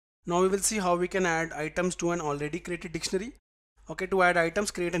Now we will see how we can add items to an already created dictionary. Okay, to add items,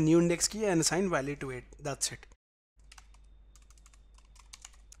 create a new index key and assign value to it. That's it.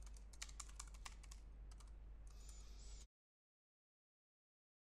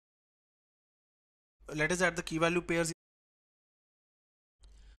 Let us add the key value pairs.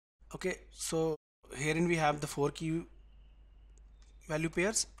 Okay, so herein we have the 4 key value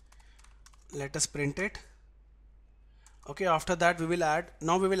pairs. Let us print it. Okay, after that we will add,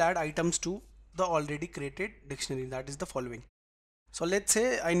 now we will add items to the already created dictionary, that is the following. So let's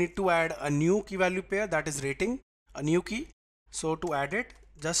say I need to add a new key value pair, that is rating, a new key. So to add it,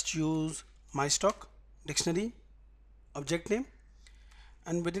 just use my stock dictionary object name,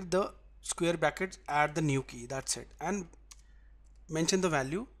 and within the square brackets add the new key, that's it, and mention the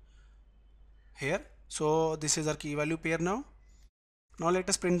value here. So this is our key value pair now. Now let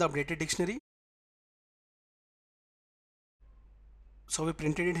us print the updated dictionary. So we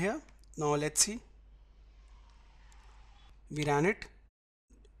printed it here. Now let's see. We ran it.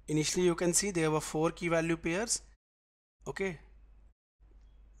 Initially you can see there were 4 key value pairs. Okay,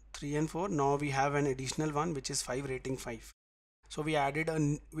 3 and 4. Now we have an additional one which is 5 rating 5. So we added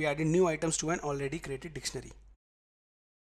new items to an already created dictionary.